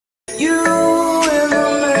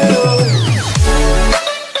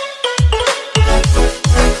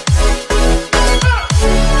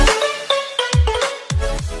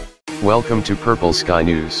Welcome to Purple Sky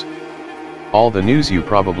News. All the news you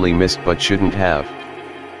probably missed but shouldn't have.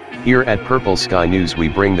 Here at Purple Sky News we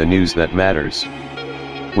bring the news that matters.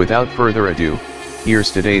 Without further ado,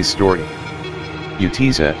 here's today's story.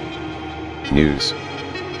 UTZ News.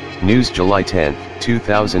 News July 10,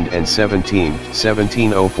 2017,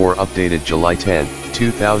 1704 updated July 10,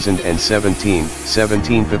 2017,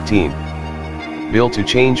 1715. Bill to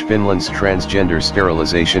change Finland's transgender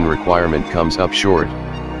sterilization requirement comes up short.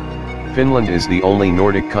 Finland is the only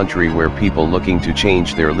Nordic country where people looking to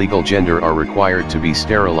change their legal gender are required to be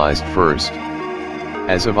sterilized first.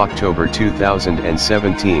 As of October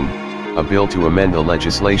 2017, a bill to amend the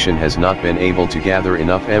legislation has not been able to gather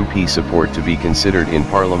enough MP support to be considered in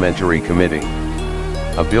parliamentary committee.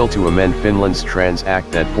 A bill to amend Finland's Trans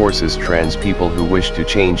Act that forces trans people who wish to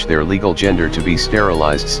change their legal gender to be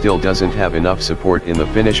sterilized still doesn't have enough support in the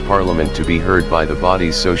Finnish parliament to be heard by the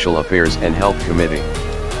body's Social Affairs and Health Committee.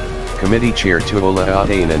 Committee Chair Tuola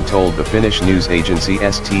Aatainen told the Finnish news agency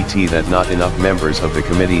STT that not enough members of the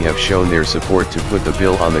committee have shown their support to put the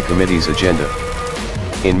bill on the committee's agenda.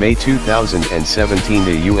 In May 2017,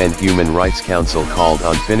 the UN Human Rights Council called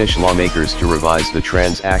on Finnish lawmakers to revise the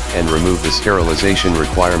Trans Act and remove the sterilization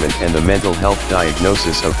requirement and the mental health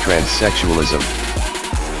diagnosis of transsexualism.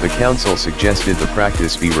 The council suggested the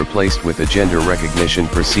practice be replaced with a gender recognition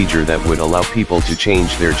procedure that would allow people to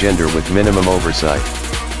change their gender with minimum oversight.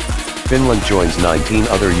 Finland joins 19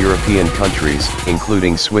 other European countries,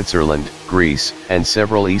 including Switzerland, Greece, and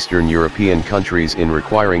several Eastern European countries in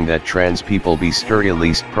requiring that trans people be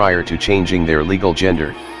sterilized prior to changing their legal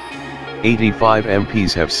gender. 85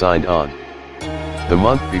 MPs have signed on. The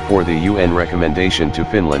month before the UN recommendation to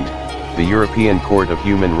Finland, the European Court of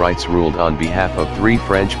Human Rights ruled on behalf of 3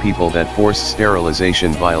 French people that forced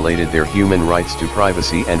sterilization violated their human rights to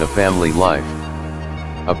privacy and a family life.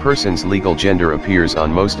 A person's legal gender appears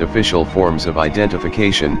on most official forms of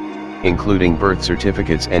identification, including birth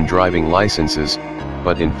certificates and driving licenses,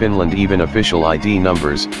 but in Finland even official ID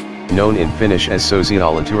numbers, known in Finnish as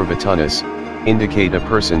sosiaaliturvatunnus, indicate a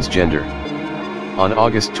person's gender. On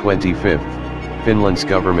August 25, Finland's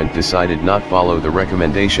government decided not follow the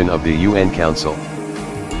recommendation of the UN Council.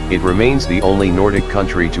 It remains the only Nordic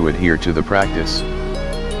country to adhere to the practice.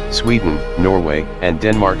 Sweden, Norway, and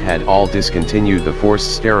Denmark had all discontinued the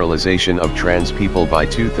forced sterilization of trans people by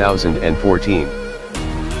 2014.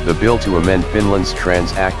 The bill to amend Finland's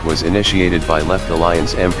Trans Act was initiated by Left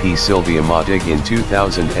Alliance MP Silvia Modig in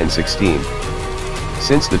 2016.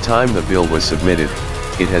 Since the time the bill was submitted,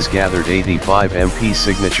 it has gathered 85 MP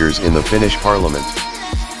signatures in the Finnish parliament.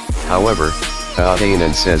 However,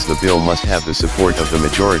 Aatainen says the bill must have the support of the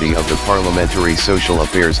majority of the Parliamentary Social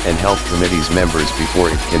Affairs and Health Committee's members before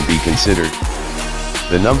it can be considered.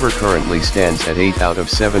 The number currently stands at 8 out of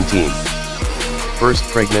 17. First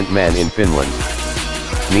pregnant man in Finland.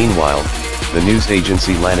 Meanwhile, the news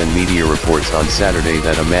agency Lännen Media reports on Saturday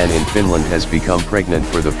that a man in Finland has become pregnant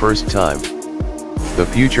for the first time. The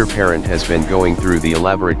future parent has been going through the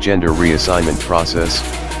elaborate gender reassignment process,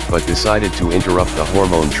 but decided to interrupt the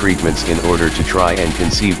hormone treatments in order to try and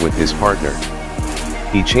conceive with his partner.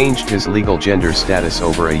 He changed his legal gender status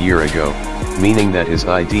over a year ago, meaning that his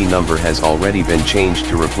ID number has already been changed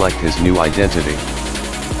to reflect his new identity.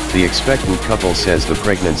 The expectant couple says the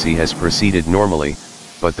pregnancy has proceeded normally,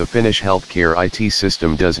 but the Finnish healthcare IT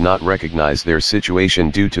system does not recognize their situation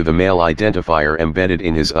due to the male identifier embedded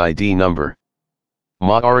in his ID number.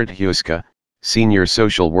 Maarit Hyuska, senior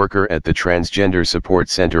social worker at the Transgender Support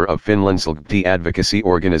Center of Finland's LGBT advocacy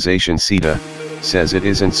organization SIDA, says it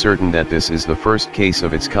isn't certain that this is the first case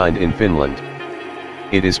of its kind in Finland.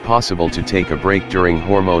 It is possible to take a break during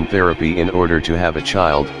hormone therapy in order to have a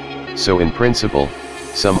child, so in principle,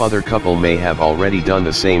 some other couple may have already done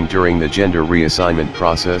the same during the gender reassignment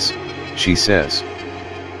process, she says.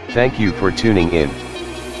 Thank you for tuning in.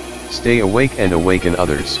 Stay awake and awaken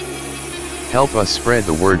others. Help us spread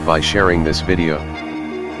the word by sharing this video.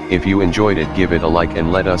 If you enjoyed it, give it a like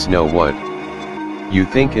and let us know what you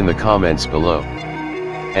think in the comments below.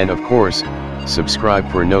 And of course,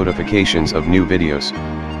 subscribe for notifications of new videos.